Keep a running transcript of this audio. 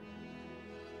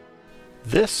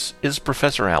This is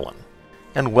Professor Allen,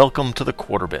 and welcome to the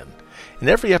Quarter Bin. In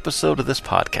every episode of this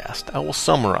podcast, I will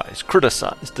summarize,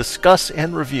 criticize, discuss,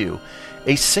 and review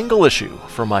a single issue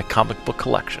from my comic book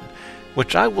collection,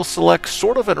 which I will select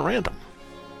sort of at random.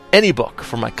 Any book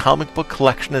from my comic book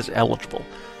collection is eligible,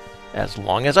 as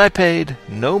long as I paid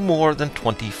no more than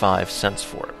 25 cents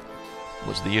for it.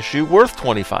 Was the issue worth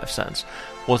 25 cents?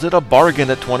 Was it a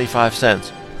bargain at 25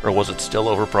 cents? Or was it still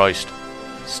overpriced?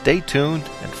 Stay tuned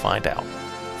and find out.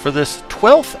 For this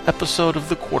 12th episode of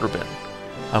the Quarter Bin,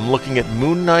 I'm looking at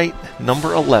Moon Knight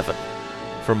number 11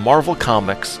 from Marvel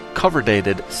Comics, cover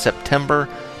dated September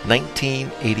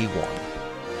 1981.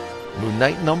 Moon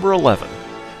Knight number 11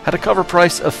 had a cover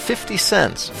price of 50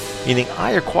 cents, meaning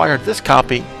I acquired this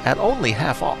copy at only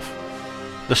half off.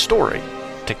 The story,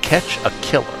 To Catch a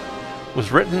Killer,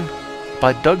 was written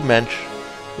by Doug Moench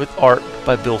with art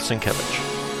by Bill Sienkiewicz.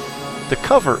 The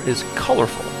cover is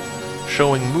colorful,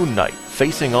 showing Moon Knight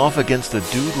facing off against a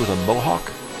dude with a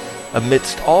mohawk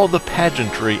amidst all the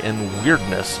pageantry and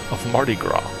weirdness of Mardi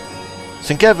Gras.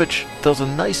 Sienkiewicz does a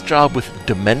nice job with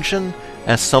dimension,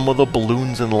 as some of the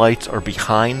balloons and lights are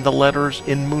behind the letters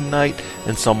in Moon Knight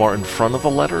and some are in front of the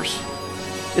letters.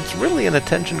 It's really an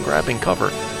attention-grabbing cover,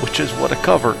 which is what a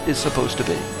cover is supposed to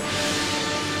be.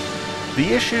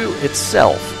 The issue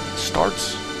itself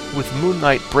starts with Moon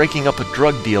Knight breaking up a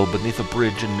drug deal beneath a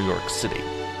bridge in New York City.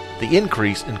 The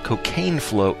increase in cocaine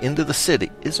flow into the city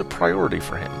is a priority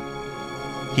for him.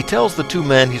 He tells the two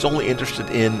men he's only interested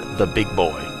in the big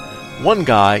boy. One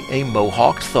guy, a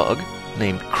mohawked thug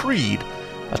named Creed,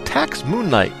 attacks Moon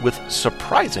Knight with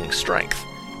surprising strength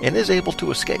and is able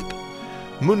to escape.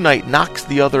 Moon Knight knocks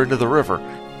the other into the river,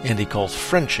 and he calls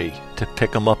Frenchie to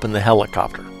pick him up in the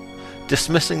helicopter,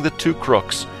 dismissing the two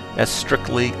crooks as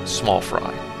strictly small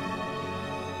fry.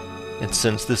 And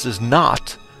since this is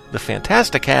not the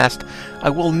Fantastic Cast, I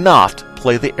will not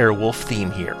play the Airwolf theme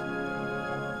here.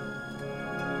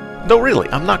 No, really,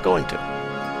 I'm not going to.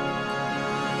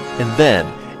 And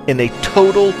then, in a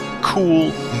total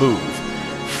cool move,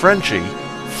 Frenchie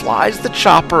flies the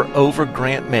chopper over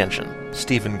Grant Mansion.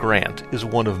 Stephen Grant is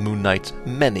one of Moon Knight's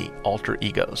many alter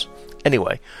egos.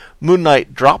 Anyway, Moon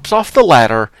Knight drops off the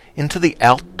ladder into the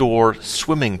outdoor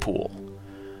swimming pool.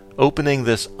 Opening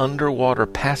this underwater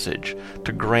passage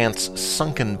to Grant's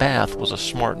sunken bath was a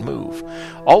smart move.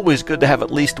 Always good to have at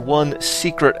least one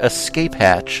secret escape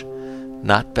hatch.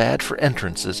 Not bad for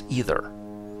entrances either.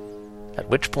 At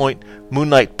which point, Moon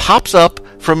Knight pops up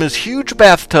from his huge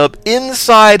bathtub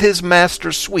inside his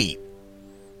master's suite.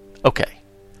 Okay,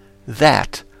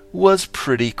 that was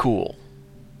pretty cool.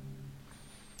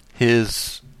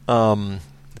 His,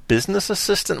 business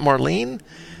assistant Marlene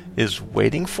is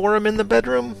waiting for him in the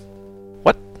bedroom?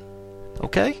 What?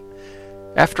 Okay.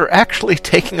 After actually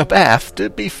taking a bath, to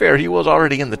be fair, he was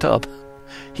already in the tub.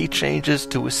 He changes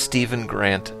to his Stephen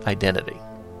Grant identity.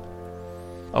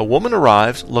 A woman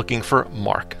arrives looking for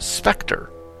Mark Spector,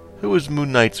 who is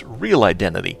Moon Knight's real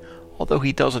identity, although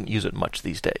he doesn't use it much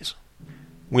these days.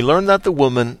 We learn that the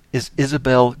woman is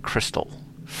Isabel Crystal,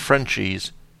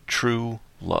 Frenchie's true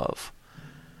love.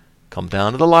 Come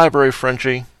down to the library,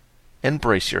 Frenchie, and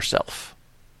brace yourself.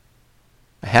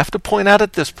 I have to point out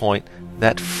at this point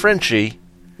that Frenchie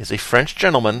is a French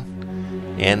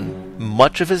gentleman, and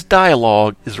much of his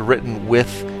dialogue is written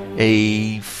with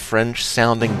a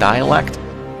French-sounding dialect.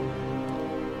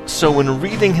 So when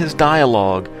reading his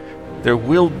dialogue, there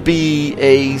will be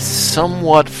a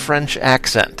somewhat French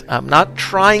accent. I'm not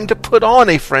trying to put on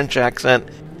a French accent.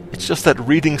 It's just that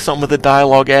reading some of the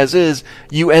dialogue as is,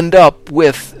 you end up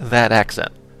with that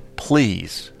accent.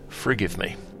 Please forgive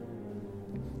me.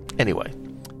 Anyway,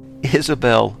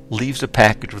 Isabel leaves a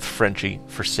package with Frenchie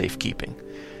for safekeeping.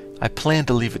 I plan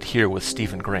to leave it here with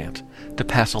Stephen Grant, to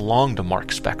pass along to Mark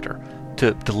Spector,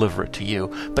 to deliver it to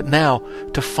you. But now,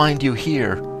 to find you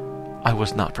here, I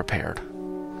was not prepared.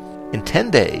 In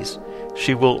 10 days,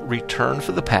 she will return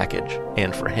for the package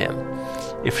and for him.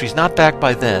 If she's not back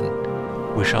by then,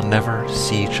 we shall never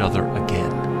see each other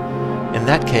again. In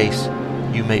that case,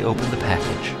 you may open the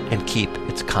package and keep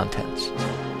its contents.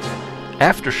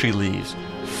 After she leaves,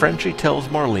 Frenchie tells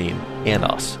Marlene and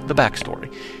us the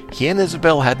backstory. He and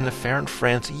Isabel had an affair in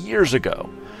France years ago,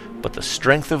 but the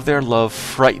strength of their love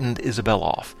frightened Isabel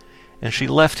off, and she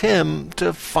left him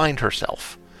to find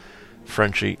herself.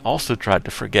 Frenchie also tried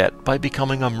to forget by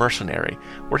becoming a mercenary,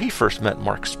 where he first met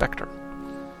Mark Spector.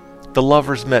 The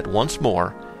lovers met once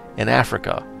more in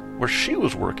Africa, where she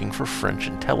was working for French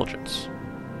intelligence.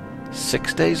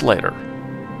 6 days later,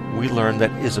 we learn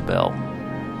that Isabel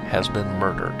has been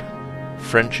murdered.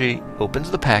 Frenchie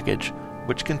opens the package,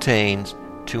 which contains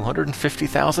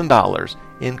 $250,000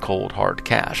 in cold hard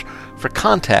cash. For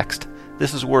context,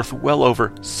 this is worth well over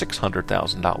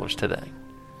 $600,000 today.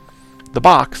 The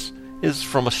box is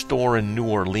from a store in New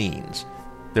Orleans,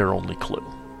 their only clue.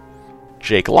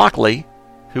 Jake Lockley,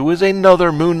 who is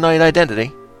another Moon Knight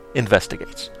identity,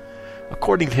 investigates.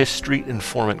 According to his street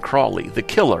informant Crawley, the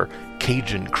killer,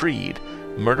 Cajun Creed,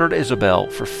 murdered Isabel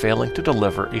for failing to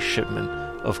deliver a shipment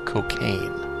of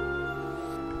cocaine.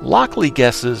 Lockley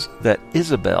guesses that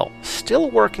Isabel, still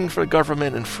working for the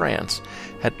government in France,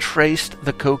 had traced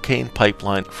the cocaine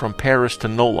pipeline from Paris to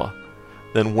Nola,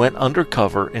 then went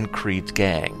undercover in Creed's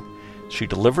gang. She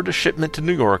delivered a shipment to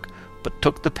New York, but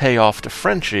took the payoff to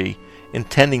Frenchie,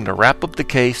 intending to wrap up the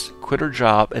case, quit her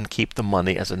job, and keep the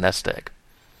money as a nest egg.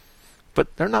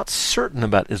 But they're not certain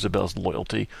about Isabel's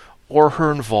loyalty or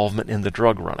her involvement in the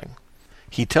drug running.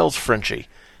 He tells Frenchie,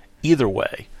 either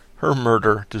way, her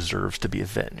murder deserves to be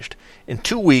avenged. In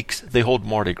 2 weeks, they hold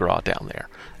Mardi Gras down there.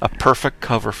 A perfect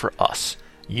cover for us.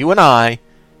 You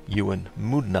and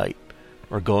Moon Knight,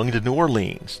 are going to New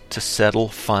Orleans to settle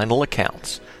final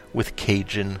accounts with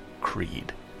Cajun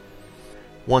Creed.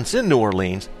 Once in New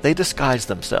Orleans, they disguise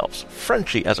themselves,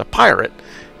 Frenchie as a pirate,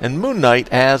 and Moon Knight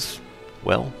as,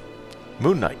 well,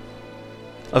 Moon Knight.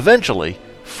 Eventually,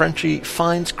 Frenchie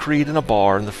finds Creed in a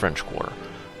bar in the French Quarter.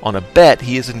 On a bet,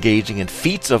 he is engaging in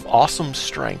feats of awesome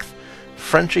strength.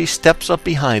 Frenchie steps up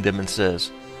behind him and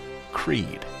says,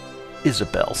 "Creed,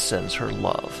 Isabel sends her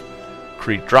love."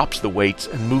 Creed drops the weights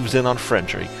and moves in on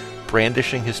Frenchie,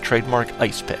 brandishing his trademark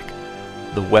ice pick,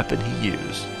 the weapon he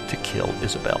used to kill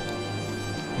Isabel.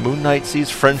 Moon Knight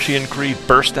sees Frenchie and Creed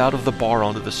burst out of the bar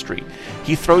onto the street.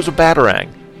 He throws a batarang.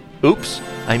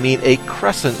 A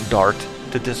crescent dart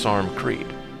to disarm Creed.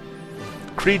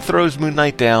 Creed throws Moon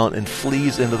Knight down and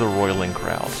flees into the roiling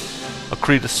crowd. A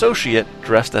Creed associate,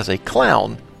 dressed as a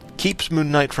clown, keeps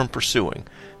Moon Knight from pursuing,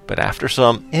 but after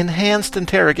some enhanced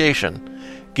interrogation,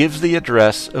 gives the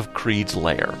address of Creed's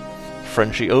lair.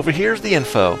 Frenchie overhears the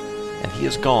info, and he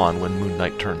is gone when Moon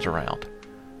Knight turns around.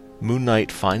 Moon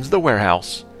Knight finds the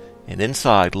warehouse, and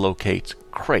inside locates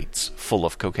crates full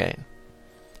of cocaine.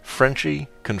 Frenchie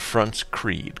confronts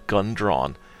Creed, gun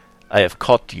drawn. "I have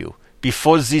caught you.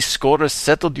 Before these score is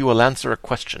settled, you will answer a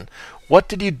question. What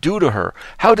did you do to her?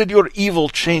 How did your evil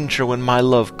change her when my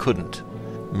love couldn't?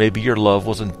 Maybe your love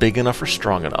wasn't big enough or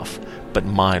strong enough, but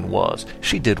mine was.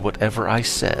 She did whatever I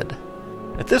said."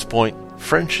 At this point,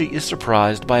 Frenchie is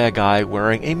surprised by a guy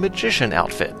wearing a magician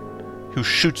outfit, who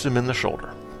shoots him in the shoulder.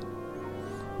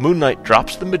 Moon Knight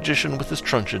drops the magician with his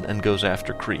truncheon and goes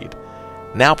after Creed.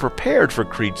 Now prepared for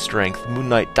Creed's strength, Moon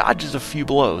Knight dodges a few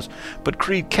blows, but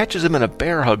Creed catches him in a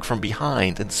bear hug from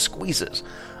behind and squeezes.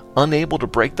 Unable to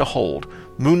break the hold,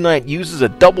 Moon Knight uses a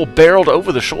double-barreled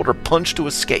over-the-shoulder punch to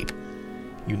escape.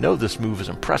 You know this move is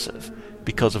impressive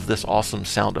because of this awesome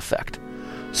sound effect.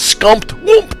 Skumped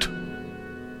whoomped!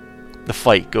 The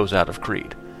fight goes out of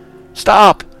Creed.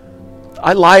 "Stop!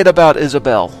 I lied about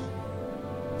Isabel."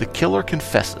 The killer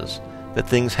confesses that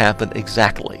things happened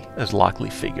exactly as Lockley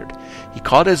figured. He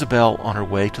caught Isabel on her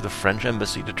way to the French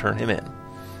embassy to turn him in,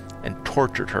 and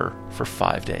tortured her for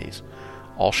 5 days.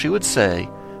 All she would say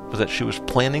was that she was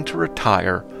planning to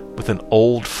retire with an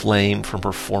old flame from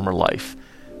her former life,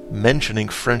 mentioning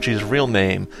Frenchie's real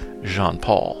name,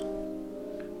 Jean-Paul.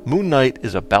 Moon Knight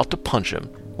is about to punch him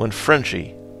when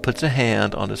Frenchie puts a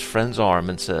hand on his friend's arm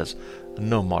and says,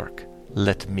 "No, Mark,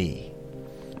 let me."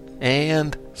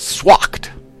 And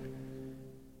swacked!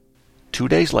 2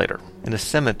 days later, in a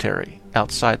cemetery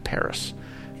outside Paris,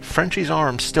 Frenchie's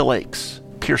arm still aches,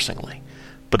 piercingly,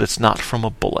 but it's not from a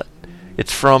bullet.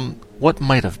 It's from what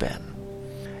might have been.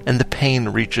 And the pain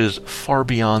reaches far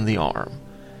beyond the arm,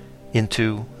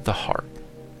 into the heart.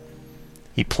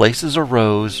 He places a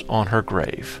rose on her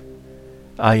grave.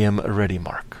 "I am ready,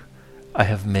 Mark. I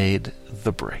have made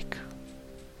the break."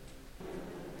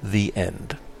 The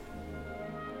end.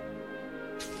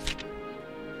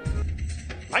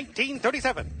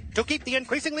 1937. To keep the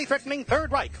increasingly threatening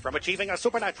Third Reich from achieving a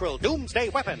supernatural doomsday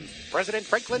weapon, President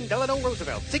Franklin Delano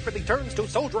Roosevelt secretly turns to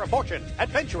soldier of fortune,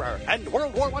 adventurer, and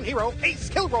World War I hero Ace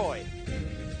Kilroy.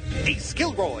 Ace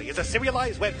Kilroy is a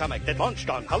serialized webcomic that launched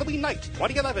on Halloween night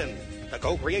 2011. The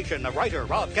co-creation of writer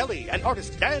Rob Kelly and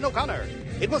artist Dan O'Connor.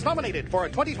 It was nominated for a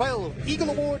 2012 Eagle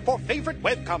Award for Favorite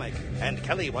Webcomic, and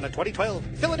Kelly won a 2012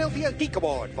 Philadelphia Geek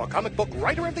Award for Comic Book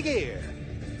Writer of the Year.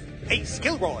 Ace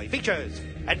Kilroy features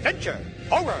adventure,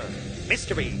 horror,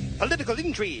 mystery, political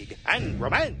intrigue, and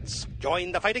romance.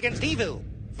 Join the fight against evil.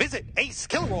 Visit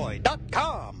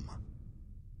acekilroy.com.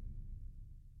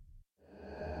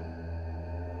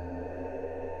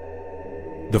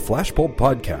 The Flashbulb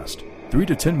Podcast, 3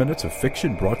 to 10 minutes of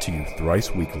fiction brought to you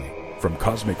thrice weekly. From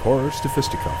cosmic horrors to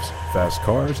fisticuffs, fast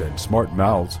cars, and smart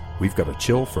mouths, we've got a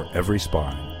chill for every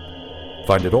spine.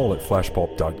 Find it all at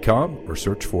flashpulp.com or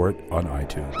search for it on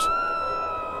iTunes.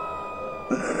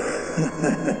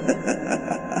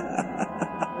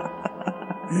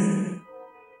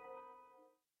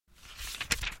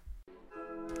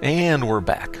 And we're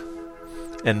back.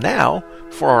 And now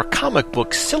for our comic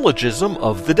book syllogism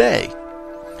of the day.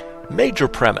 Major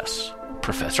premise: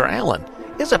 Professor Allen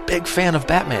is a big fan of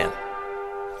Batman.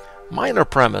 Minor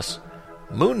premise: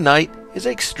 Moon Knight is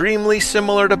extremely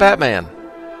similar to Batman.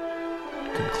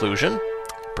 Conclusion: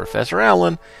 Professor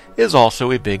Allen is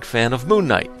also a big fan of Moon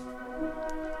Knight.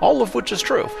 All of which is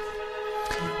true.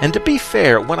 And to be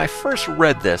fair, when I first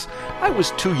read this, I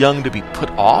was too young to be put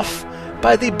off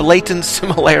by the blatant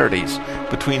similarities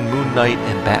between Moon Knight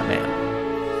and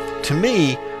Batman. To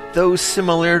me, those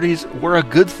similarities were a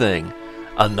good thing.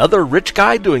 Another rich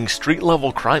guy doing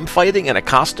street-level crime fighting in a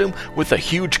costume with a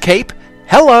huge cape?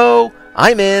 Hello!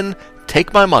 I'm in!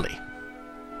 Take my money.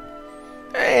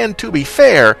 And to be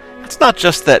fair, it's not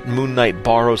just that Moon Knight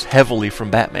borrows heavily from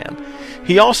Batman.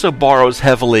 He also borrows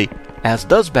heavily, as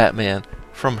does Batman,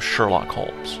 from Sherlock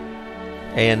Holmes.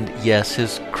 And yes,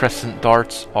 his crescent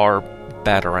darts are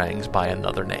batarangs by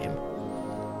another name.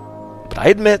 But I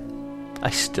admit, I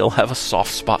still have a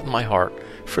soft spot in my heart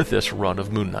for this run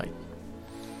of Moon Knight.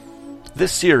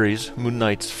 This series, Moon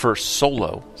Knight's first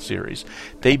solo series,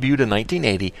 debuted in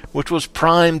 1980, which was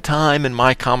prime time in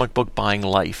my comic book buying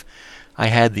life. I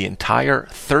had the entire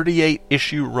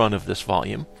 38-issue run of this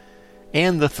volume,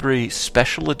 and the 3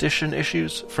 special edition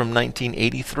issues from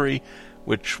 1983,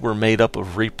 which were made up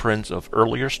of reprints of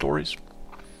earlier stories.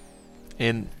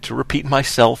 And to repeat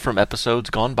myself from episodes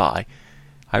gone by,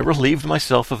 I relieved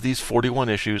myself of these 41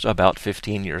 issues about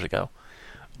 15 years ago,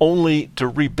 only to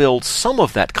rebuild some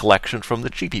of that collection from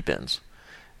the cheapie bins.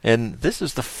 And this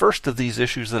is the first of these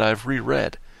issues that I've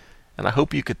reread, and I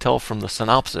hope you could tell from the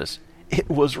synopsis, it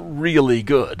was really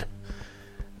good.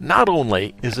 Not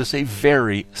only is this a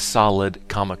very solid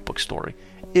comic book story,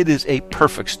 it is a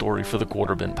perfect story for the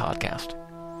Quarter Bin Podcast.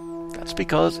 That's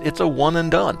because it's a one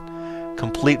and done,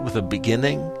 complete with a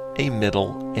beginning, a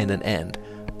middle, and an end.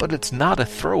 But it's not a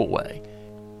throwaway.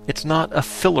 It's not a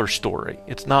filler story.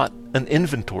 It's not an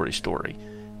inventory story.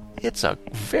 It's a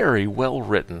very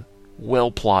well-written,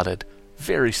 well-plotted,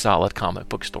 very solid comic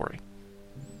book story.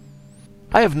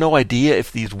 I have no idea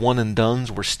if these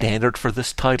one-and-dones were standard for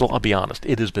this title. I'll be honest,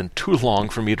 it has been too long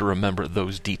for me to remember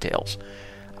those details.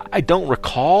 I don't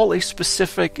recall a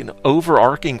specific and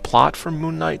overarching plot for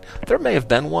Moon Knight. There may have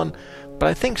been one, but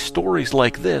I think stories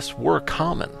like this were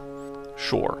common.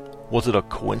 Sure, was it a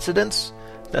coincidence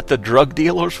that the drug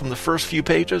dealers from the first few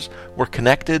pages were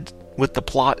connected with the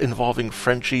plot involving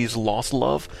Frenchie's lost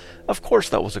love? Of course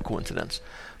that was a coincidence.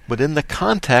 But in the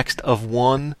context of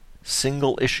one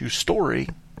single-issue story,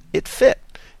 it fit.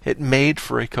 It made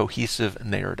for a cohesive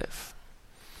narrative.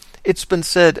 It's been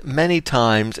said many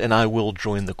times, and I will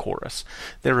join the chorus.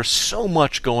 There is so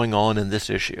much going on in this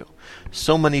issue,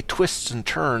 so many twists and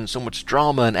turns, so much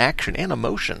drama and action and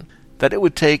emotion, that it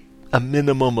would take a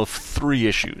minimum of 3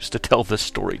 issues to tell this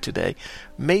story today,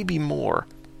 maybe more.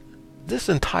 This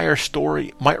entire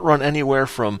story might run anywhere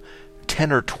from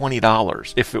 $10 or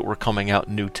 $20 if it were coming out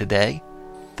new today.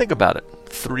 Think about it.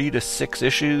 3 to 6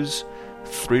 issues,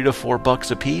 $3 to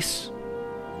 $4 a piece.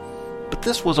 But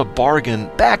this was a bargain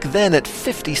back then at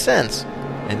 50 cents,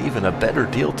 and even a better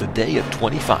deal today at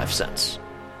 25 cents.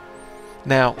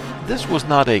 Now, this was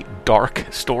not a dark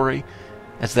story,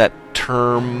 as that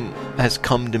term has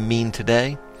come to mean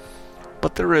today,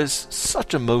 but there is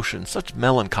such emotion, such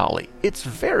melancholy. It's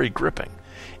very gripping.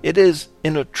 It is,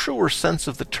 in a truer sense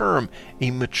of the term,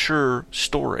 a mature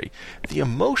story. The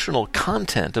emotional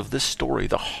content of this story,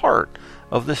 the heart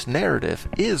of this narrative,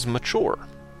 is mature.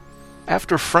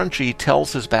 After Frenchie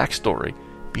tells his backstory,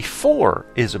 before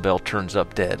Isabel turns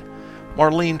up dead,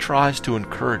 Marlene tries to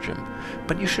encourage him.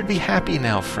 But you should be happy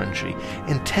now, Frenchie.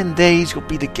 In 10 days you'll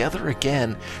be together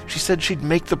again. She said she'd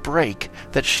make the break,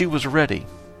 that she was ready.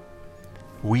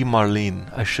 Oui,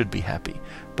 Marlene, I should be happy,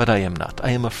 but I am not.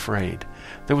 I am afraid.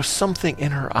 There was something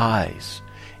in her eyes,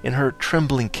 in her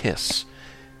trembling kiss,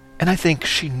 and I think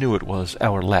she knew it was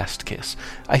our last kiss.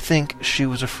 I think she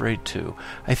was afraid too.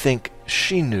 I think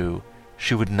she knew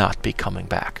she would not be coming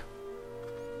back.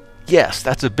 Yes,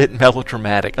 that's a bit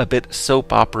melodramatic, a bit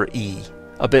soap opera-y,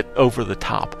 a bit over the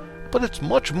top, but it's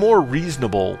much more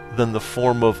reasonable than the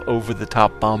form of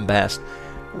over-the-top bombast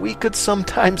we could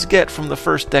sometimes get from the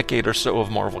first decade or so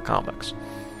of Marvel Comics.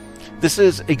 This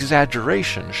is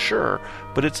exaggeration, sure,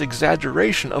 but it's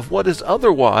exaggeration of what is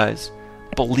otherwise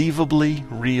believably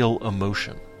real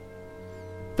emotion.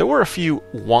 There were a few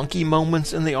wonky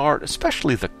moments in the art,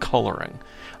 especially the coloring.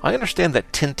 I understand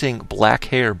that tinting black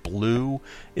hair blue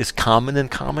is common in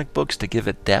comic books to give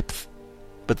it depth,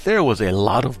 but there was a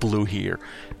lot of blue here,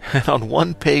 and on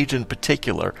one page in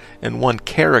particular, and one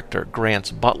character, Grant's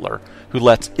butler, who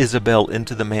lets Isabel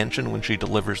into the mansion when she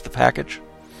delivers the package,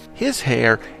 his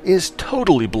hair is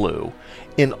totally blue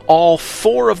in all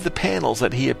 4 of the panels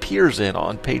that he appears in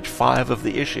on page 5 of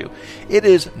the issue. It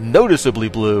is noticeably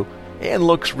blue and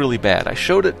looks really bad. I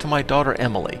showed it to my daughter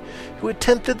Emily, who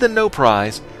attempted the no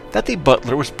prize that the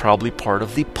butler was probably part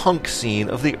of the punk scene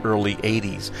of the early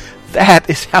 80s. That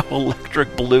is how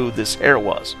electric blue this hair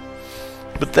was.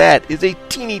 But that is a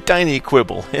teeny tiny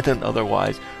quibble in an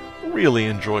otherwise really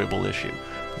enjoyable issue.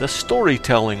 The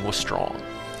storytelling was strong,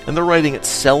 and the writing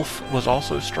itself was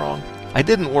also strong. I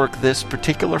didn't work this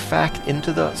particular fact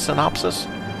into the synopsis,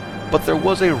 but there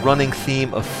was a running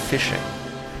theme of fishing.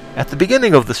 At the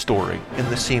beginning of the story, in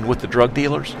the scene with the drug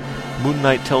dealers, Moon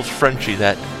Knight tells Frenchie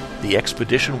that the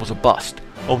expedition was a bust,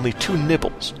 only 2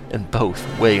 nibbles, and both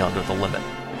way under the limit.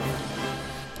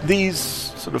 These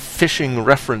sort of fishing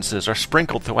references are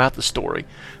sprinkled throughout the story.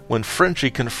 When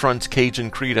Frenchie confronts Cage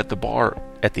and Creed at the bar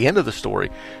at the end of the story,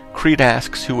 Creed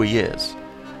asks who he is.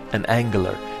 An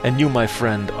angler, and you, my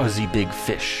friend, are the big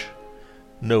fish.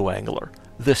 No angler.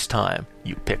 This time,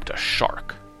 you picked a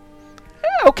shark.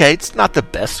 Okay, it's not the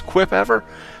best quip ever,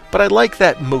 but I like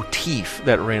that motif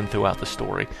that ran throughout the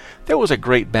story. There was a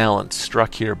great balance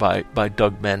struck here by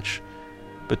Doug Moench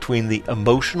between the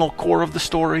emotional core of the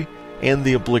story and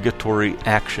the obligatory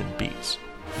action beats.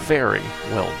 Very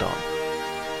well done.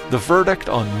 The verdict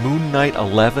on Moon Knight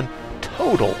 11,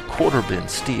 total quarter-bin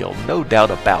steal, no doubt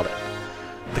about it.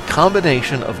 The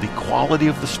combination of the quality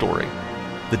of the story,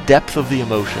 the depth of the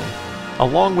emotion,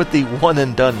 along with the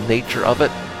one-and-done nature of it,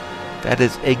 that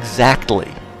is exactly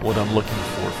what I'm looking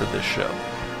for this show.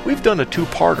 We've done a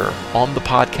 2-parter on the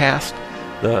podcast,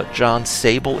 the John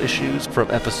Sable issues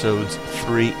from episodes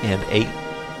 3 and 8,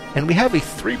 and we have a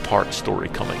 3-part story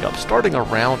coming up, starting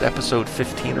around episode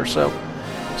 15 or so.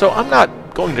 So I'm not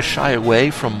going to shy away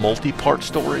from multi-part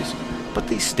stories, but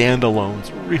these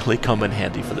standalones really come in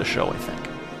handy for the show, I think.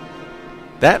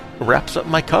 That wraps up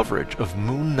my coverage of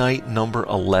Moon Knight number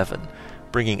 11,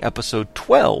 bringing episode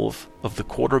 12 of the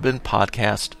Quarterbin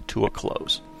podcast to a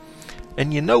close.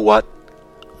 And you know what?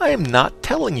 I am not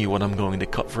telling you what I'm going to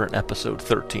cover in episode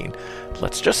 13.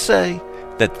 Let's just say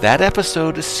that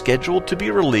episode is scheduled to be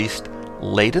released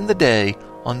late in the day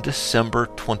on December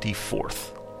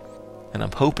 24th. And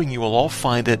I'm hoping you will all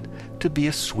find it to be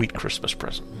a sweet Christmas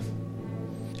present.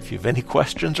 If you have any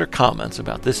questions or comments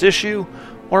about this issue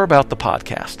or about the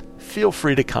podcast, feel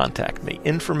free to contact me.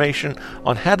 Information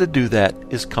on how to do that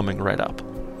is coming right up.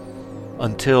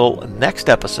 Until next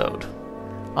episode,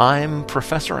 I'm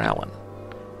Professor Allen,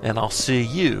 and I'll see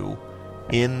you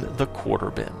in the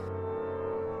Quarterbin.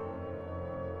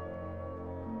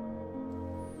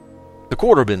 The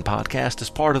Quarterbin podcast is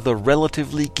part of the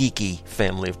Relatively Geeky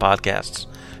family of podcasts.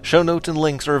 Show notes and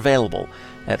links are available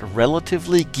at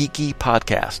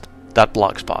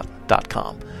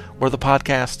relativelygeekypodcast.blogspot.com, where the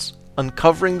podcasts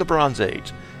Uncovering the Bronze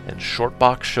Age and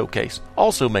Shortbox Showcase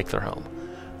also make their home.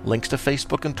 Links to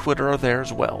Facebook and Twitter are there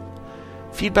as well.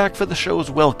 Feedback for the show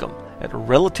is welcome at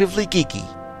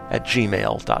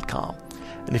relativelygeeky@gmail.com.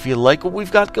 And if you like what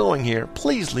we've got going here,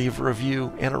 please leave a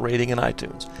review and a rating in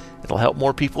iTunes. It'll help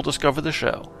more people discover the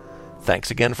show. Thanks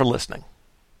again for listening.